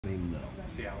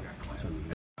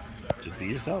Just be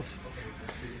yourself.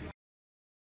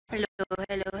 Hello,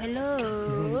 hello,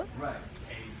 hello.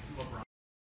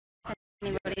 Is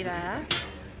anybody there?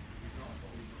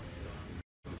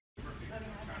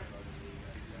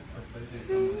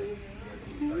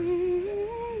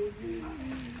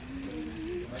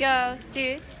 Yo,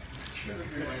 dude.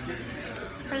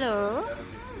 Hello.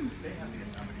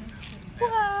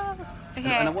 Wow. Okay,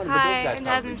 hi, I'm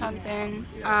Jasmine Thompson.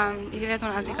 If you guys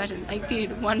want to ask me questions, like,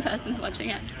 dude, one person's watching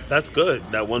it. That's good.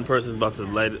 That one person's about to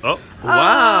let it. Oh, Oh,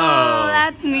 wow.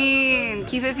 that's mean.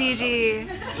 Keep it PG.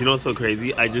 Do you know what's so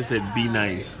crazy? I just said be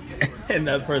nice. And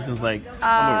that person's like,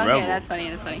 I'm a rebel. Okay, that's funny,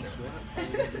 that's funny.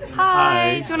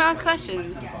 Hi. Do you want to ask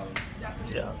questions?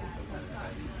 Yeah.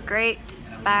 Great.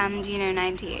 Bam, Gino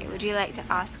 90. Would you like to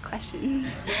ask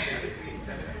questions?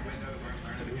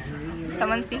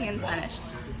 Someone speaking in Spanish.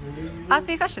 Ask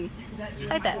me a question.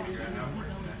 Type it.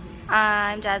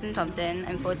 I'm Jasmine Thompson.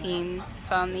 I'm 14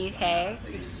 from the UK.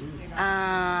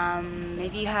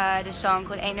 Maybe you heard a song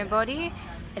called Ain't Nobody.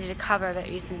 I did a cover of it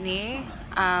recently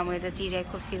with a DJ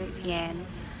called Felix Yan.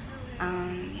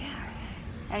 Yeah.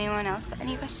 Anyone else got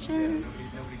any questions?